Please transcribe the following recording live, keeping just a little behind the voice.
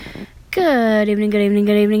Good evening,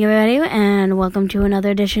 everybody, and welcome to another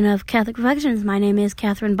edition of Catholic Reflections. My name is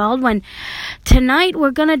Catherine Baldwin. Tonight,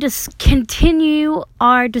 we're going to continue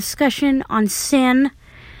our discussion on sin.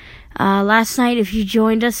 Last night, if you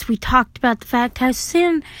joined us, we talked about the fact how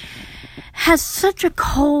sin has such a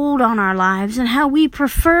hold on our lives and how we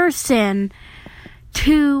prefer sin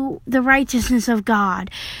to the righteousness of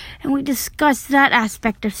God. And we discussed that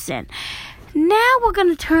aspect of sin. Now we're going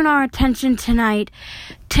to turn our attention tonight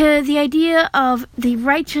to the idea of the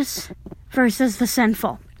righteous versus the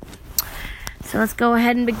sinful. So let's go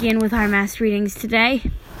ahead and begin with our Mass readings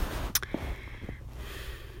today.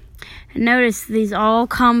 And notice these all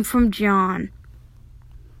come from John.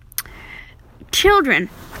 Children,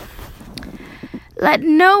 let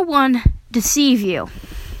no one deceive you.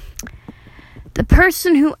 The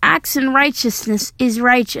person who acts in righteousness is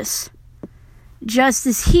righteous, just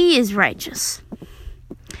as he is righteous.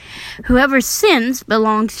 Whoever sins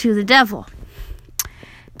belongs to the devil,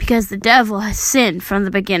 because the devil has sinned from the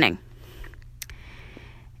beginning.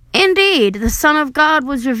 Indeed, the Son of God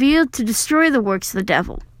was revealed to destroy the works of the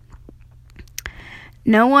devil.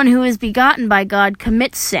 No one who is begotten by God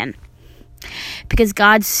commits sin, because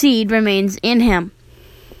God's seed remains in him.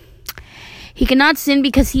 He cannot sin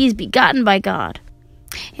because he is begotten by God.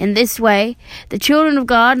 In this way, the children of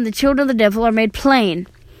God and the children of the devil are made plain.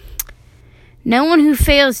 No one who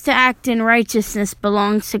fails to act in righteousness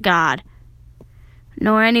belongs to God,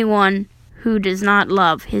 nor anyone who does not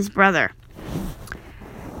love his brother.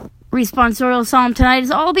 Responsorial Psalm tonight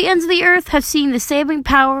is all the ends of the earth have seen the saving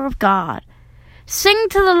power of God. Sing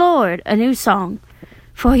to the Lord a new song,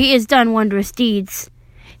 for he has done wondrous deeds.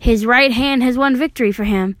 His right hand has won victory for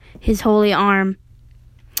him, his holy arm.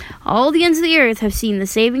 All the ends of the earth have seen the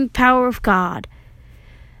saving power of God.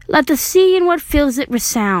 Let the sea and what fills it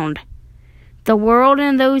resound, the world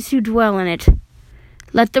and those who dwell in it.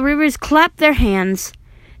 Let the rivers clap their hands,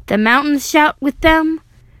 the mountains shout with them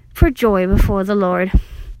for joy before the Lord.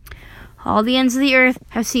 All the ends of the earth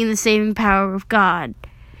have seen the saving power of God.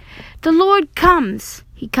 The Lord comes.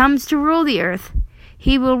 He comes to rule the earth.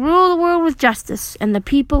 He will rule the world with justice and the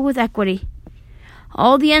people with equity.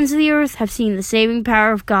 All the ends of the earth have seen the saving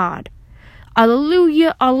power of God.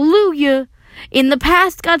 Alleluia, alleluia. In the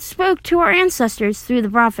past, God spoke to our ancestors through the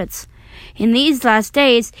prophets. In these last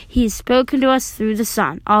days, he has spoken to us through the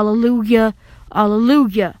Son. Alleluia,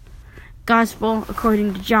 alleluia. Gospel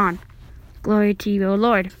according to John. Glory to you, O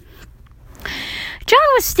Lord. John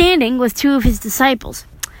was standing with two of his disciples,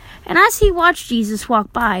 and as he watched Jesus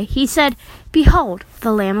walk by, he said, "Behold,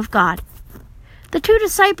 the Lamb of God." The two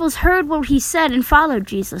disciples heard what he said and followed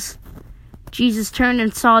Jesus. Jesus turned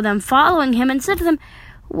and saw them following him and said to them,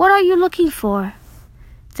 "What are you looking for?"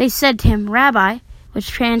 They said to him, "Rabbi,"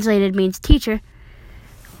 which translated means teacher,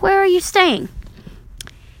 "where are you staying?"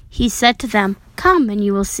 He said to them, "Come and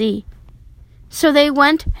you will see." So they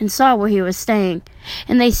went and saw where he was staying,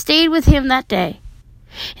 and they stayed with him that day.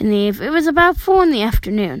 And it was about 4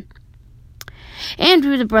 p.m.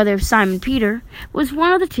 Andrew, the brother of Simon Peter, was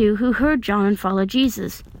one of the two who heard John and followed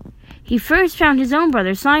Jesus. He first found his own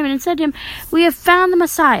brother Simon and said to him, "We have found the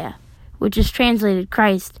Messiah," which is translated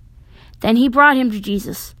Christ. Then he brought him to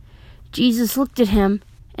Jesus. Jesus looked at him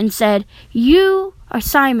and said, "You are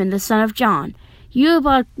Simon, the son of John. You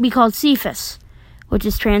will be called Cephas," which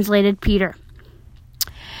is translated Peter.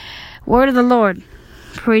 Word of the Lord.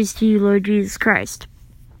 Praise to you, Lord Jesus Christ.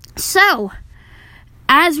 So,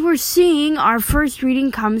 as we're seeing, our first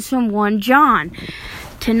reading comes from 1 John.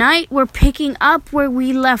 Tonight, we're picking up where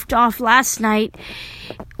we left off last night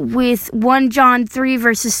with 1 John 3,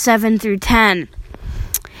 verses 7 through 10.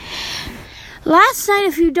 Last night,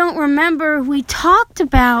 if you don't remember, we talked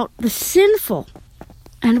about the sinful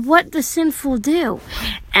and what the sinful do.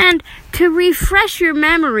 And to refresh your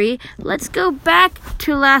memory, let's go back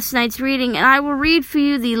to last night's reading, and I will read for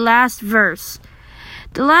you the last verse.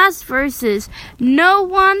 The last verse is, no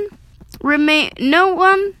one who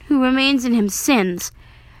remains in him sins.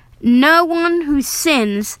 No one who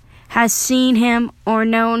sins has seen him or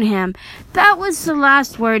known him. That was the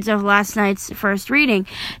last words of last night's first reading.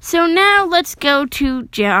 So now let's go to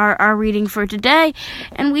our reading for today,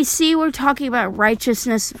 and we see we're talking about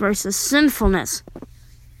righteousness versus sinfulness.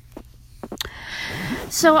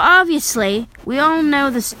 So obviously, we all know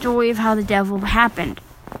the story of how the devil happened.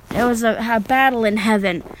 There was a battle in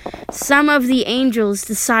heaven. Some of the angels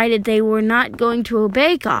decided they were not going to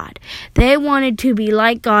obey God. They wanted to be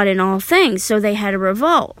like God in all things, so they had a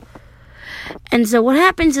revolt. And so what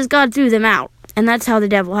happens is God threw them out, and that's how the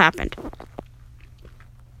devil happened.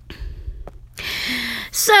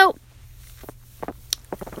 So,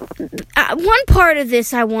 one part of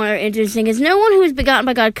this I want to interesting is no one who is begotten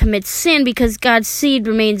by God commits sin because God's seed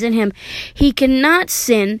remains in him. He cannot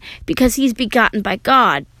sin because he's begotten by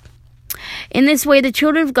God. In this way, the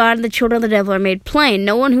children of God and the children of the devil are made plain.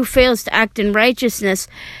 No one who fails to act in righteousness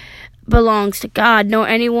belongs to God, nor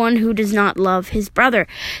anyone who does not love his brother.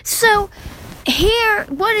 So, here,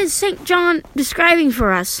 what is St. John describing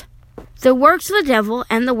for us? The works of the devil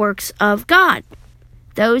and the works of God.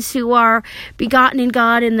 Those who are begotten in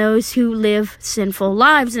God and those who live sinful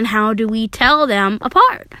lives. And how do we tell them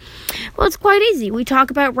apart? Well, it's quite easy. We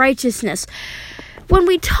talk about righteousness. When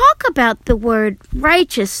we talk about the word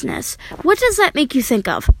righteousness, what does that make you think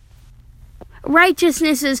of?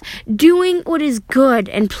 Righteousness is doing what is good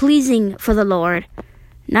and pleasing for the Lord,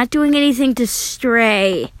 not doing anything to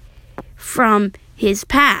stray from his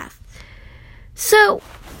path. So,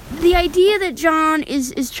 the idea that John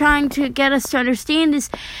is trying to get us to understand is,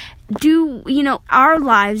 our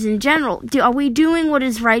lives in general, are we doing what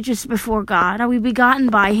is righteous before God? Are we begotten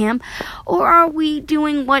by him? Or are we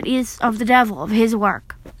doing what is of the devil, of his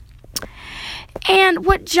work? And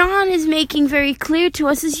what John is making very clear to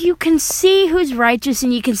us is you can see who's righteous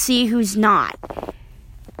and you can see who's not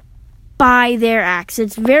by their acts.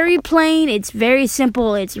 It's very plain, it's very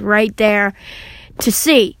simple, it's right there to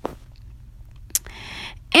see.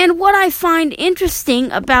 And what I find interesting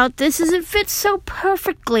about this is it fits so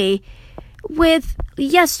perfectly with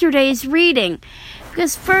yesterday's reading.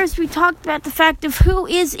 Because first we talked about the fact of who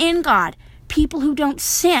is in God, people who don't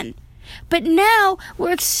sin. But now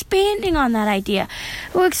we're expanding on that idea.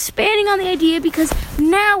 We're expanding on the idea because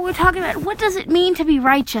now we're talking about what does it mean to be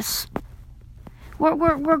righteous.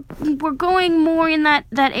 We're going more in that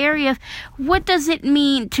area of what does it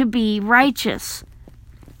mean to be righteous.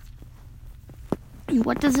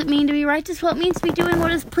 What does it mean to be righteous? Well, it means to be doing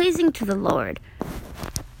what is pleasing to the Lord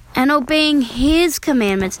and obeying his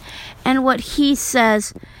commandments and what he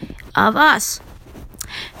says of us.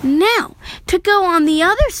 Now, to go on the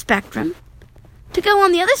other spectrum,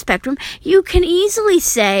 you can easily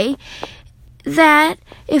say that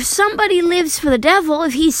if somebody lives for the devil,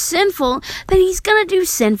 if he's sinful, then he's going to do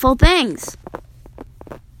sinful things.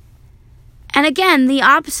 And again, the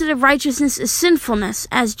opposite of righteousness is sinfulness,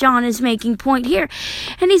 as John is making point here.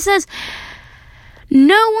 And he says,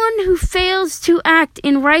 no one who fails to act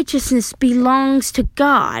in righteousness belongs to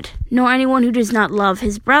God, nor anyone who does not love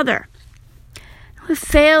his brother. Who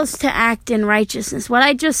fails to act in righteousness. What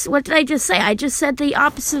did I just say? I just said the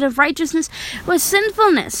opposite of righteousness was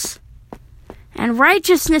sinfulness. And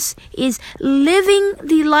righteousness is living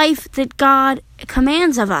the life that God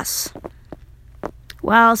commands of us,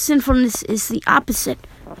 while sinfulness is the opposite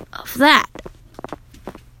of that.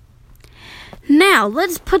 Now,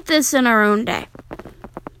 let's put this in our own day.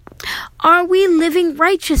 Are we living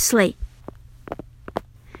righteously?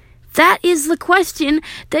 That is the question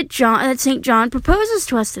that St. John proposes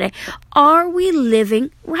to us today. Are we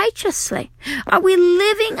living righteously? Are we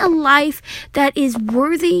living a life that is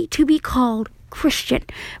worthy to be called Christian?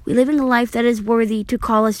 Are we living a life that is worthy to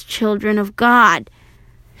call us children of God?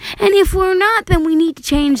 And if we're not, then we need to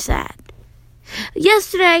change that.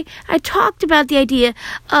 Yesterday, I talked about the idea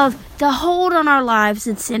of the hold on our lives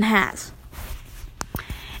that sin has.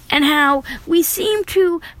 And how we seem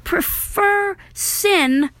to prefer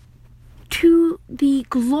sin to the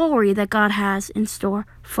glory that God has in store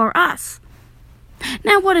for us.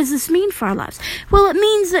 Now, what does this mean for our lives? Well, it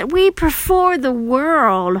means that we prefer the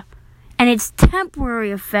world and its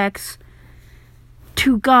temporary effects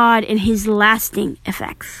to God and his lasting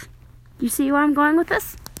effects. You see where I'm going with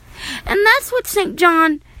this? And that's what St.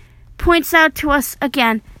 John points out to us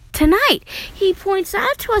again tonight. He points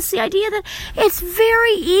out to us the idea that it's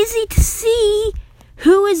very easy to see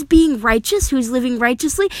who is being righteous, who's living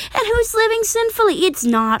righteously, and who's living sinfully. It's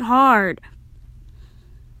not hard.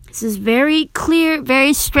 This is very clear,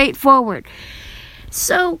 very straightforward.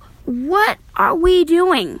 So, what are we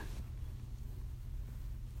doing?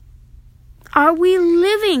 Are we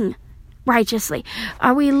living righteously?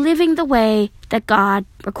 Are we living the way that God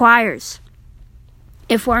requires?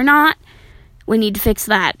 If we're not, we need to fix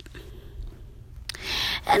that.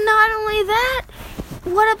 And not only that,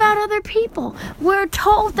 what about other people? We're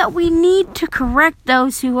told that we need to correct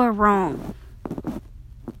those who are wrong.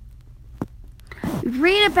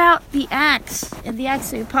 Read about the Acts and the Acts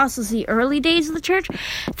of the Apostles, the early days of the church.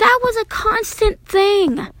 That was a constant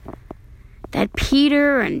thing. That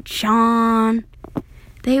Peter and John,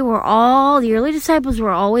 the early disciples were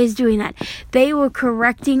always doing that. They were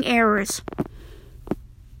correcting errors.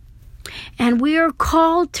 And we are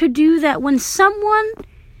called to do that when someone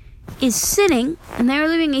is sinning and they're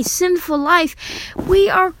living a sinful life, we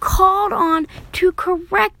are called on to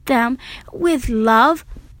correct them with love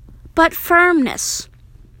but firmness.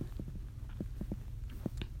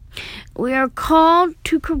 We are called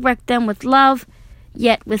to correct them with love,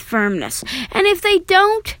 yet with firmness. And if they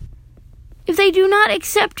do not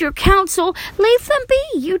accept your counsel, leave them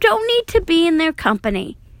be. You don't need to be in their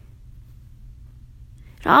company.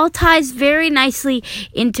 It all ties very nicely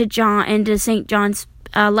into St. John's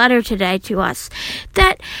letter today to us,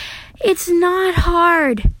 that it's not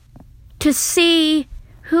hard to see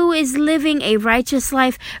who is living a righteous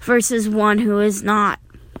life versus one who is not.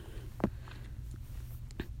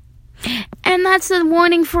 And that's a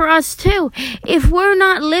warning for us too. If we're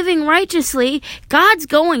not living righteously, God's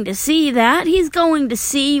going to see that. He's going to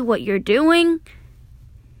see what you're doing.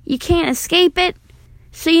 You can't escape it.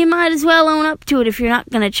 So you might as well own up to it if you're not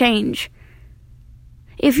going to change.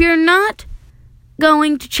 If you're not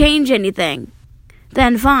going to change anything,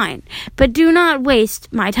 then fine. But do not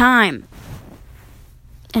waste my time.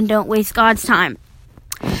 And don't waste God's time.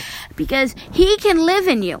 Because He can live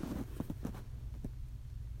in you.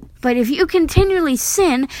 But if you continually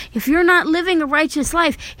sin, if you're not living a righteous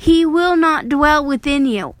life, He will not dwell within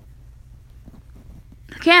you.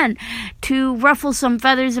 Again, to ruffle some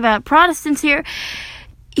feathers about Protestants here,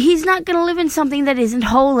 He's not going to live in something that isn't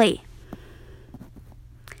holy.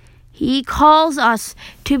 He calls us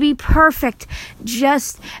to be perfect,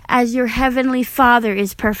 just as your heavenly Father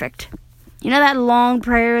is perfect. You know that long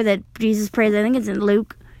prayer that Jesus prays, I think it's in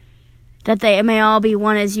Luke, that they may all be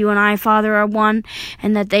one as you and I, Father, are one,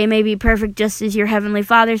 and that they may be perfect just as your heavenly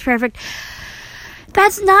Father is perfect.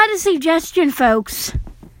 That's not a suggestion, folks.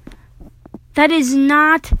 That is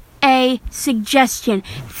not a suggestion.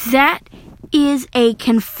 That is a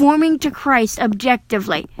conforming to Christ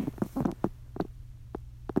objectively.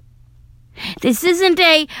 This isn't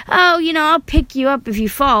I'll pick you up if you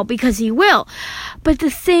fall, because He will. But the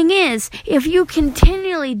thing is, if you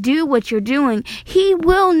continually do what you're doing, He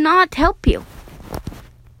will not help you.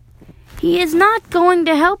 He is not going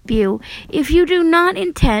to help you if you do not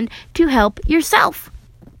intend to help yourself.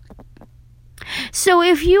 So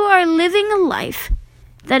if you are living a life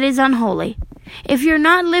that is unholy, if you're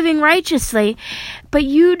not living righteously, but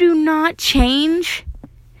you do not change,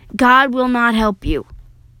 God will not help you.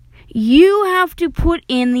 You have to put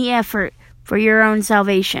in the effort for your own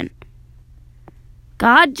salvation.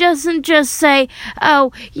 God doesn't just say,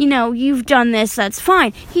 you've done this, that's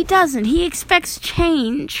fine. He doesn't. He expects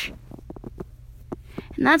change.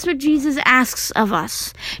 And that's what Jesus asks of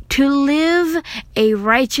us, to live a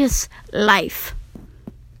righteous life.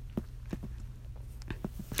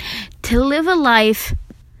 To live a life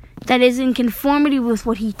that is in conformity with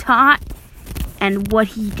what He taught and what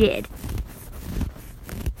He did.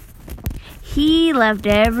 He left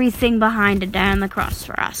everything behind to die on the cross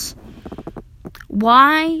for us.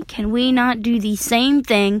 Why can we not do the same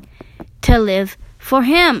thing to live for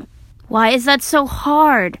Him? Why is that so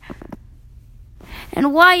hard?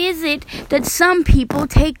 And why is it that some people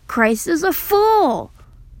take Christ as a fool?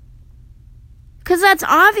 Because that's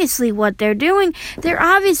obviously what they're doing. They're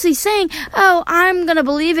obviously saying, I'm going to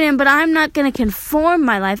believe in Him, but I'm not going to conform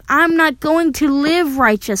my life. I'm not going to live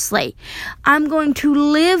righteously. I'm going to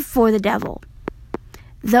live for the devil.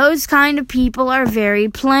 Those kind of people are very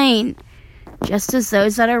plain, just as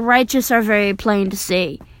those that are righteous are very plain to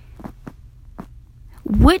see.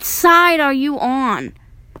 Which side are you on?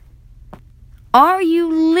 Are you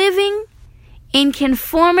living in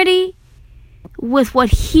conformity with what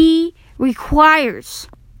He requires?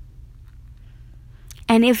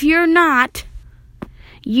 And if you're not,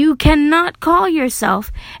 you cannot call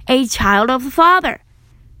yourself a child of the Father.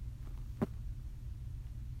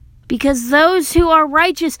 Because those who are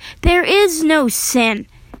righteous, there is no sin.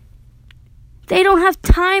 They don't have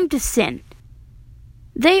time to sin.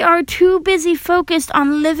 They are too busy focused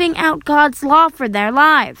on living out God's law for their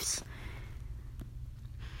lives.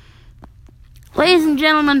 Ladies and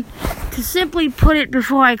gentlemen, to simply put it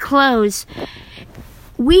before I close,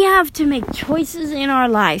 we have to make choices in our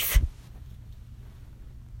life.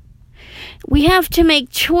 We have to make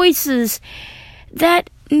choices that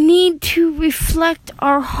need to reflect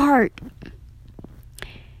our heart.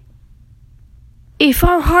 If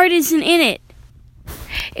our heart isn't in it,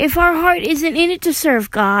 to serve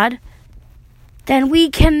God, then we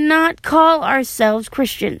cannot call ourselves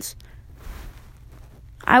Christians.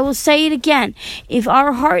 I will say it again. If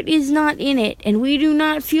our heart is not in it and we do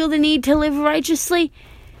not feel the need to live righteously,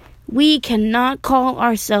 we cannot call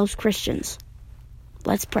ourselves Christians.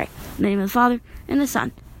 Let's pray. In the name of the Father, and the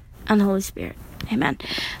Son, and the Holy Spirit. Amen.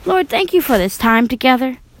 Lord, thank You for this time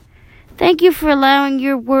together. Thank you for allowing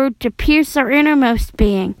your word to pierce our innermost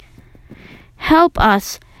being. Help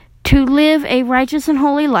us to live a righteous and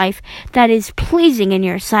holy life that is pleasing in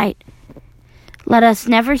your sight. Let us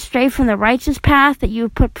never stray from the righteous path that you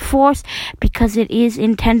have put before us, because it is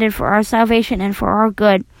intended for our salvation and for our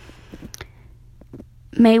good.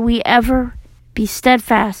 May we ever be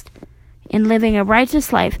steadfast in living a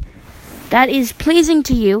righteous life that is pleasing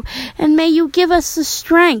to you, and may you give us the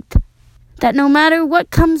strength that no matter what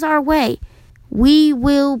comes our way, we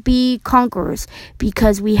will be conquerors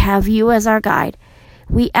because we have you as our guide.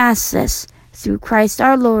 We ask this through Christ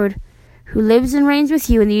our Lord, who lives and reigns with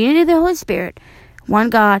you in the unity of the Holy Spirit, one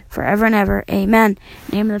God, forever and ever. Amen. In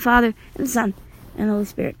the name of the Father, and the Son, and the Holy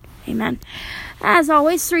Spirit. Amen. As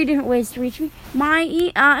always, 3 different ways to reach me. My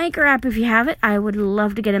Anchor app, if you have it, I would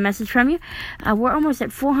love to get a message from you. We're almost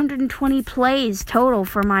at 420 plays total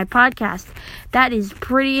for my podcast. That is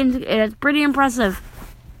pretty impressive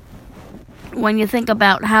when you think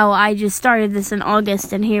about how I just started this in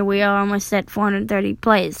August, and here we are almost at 430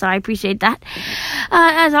 plays, so I appreciate that.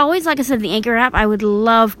 As always, like I said, the Anchor app, I would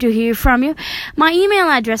love to hear from you. My email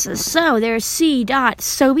address is there's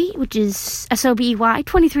c.sobey, which is SOBEY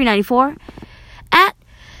 2394 at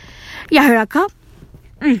yahoo.com.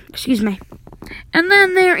 Excuse me. And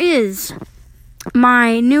then there is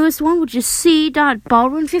my newest one, which is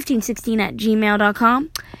c.baldwin1516 at gmail.com.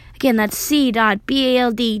 Again, that's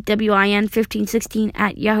c.baldwin1516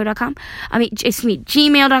 at yahoo.com.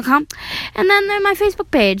 gmail.com. And then there's my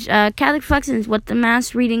Facebook page, Catholic Reflections, What the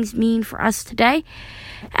Mass Readings Mean for Us Today.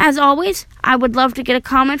 As always, I would love to get a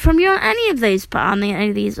comment from you on any of these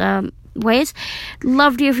ways.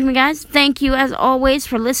 Love to hear from you guys. Thank you, as always,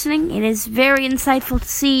 for listening. It is very insightful to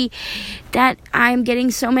see that I'm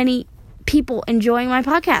getting so many people enjoying my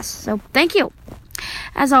podcast. So, thank you.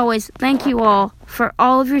 As always, thank you all for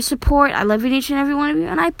all of your support. I love each and every one of you,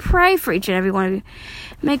 and I pray for each and every one of you.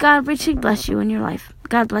 May God richly bless you in your life.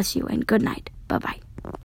 God bless you, and good night. Bye-bye.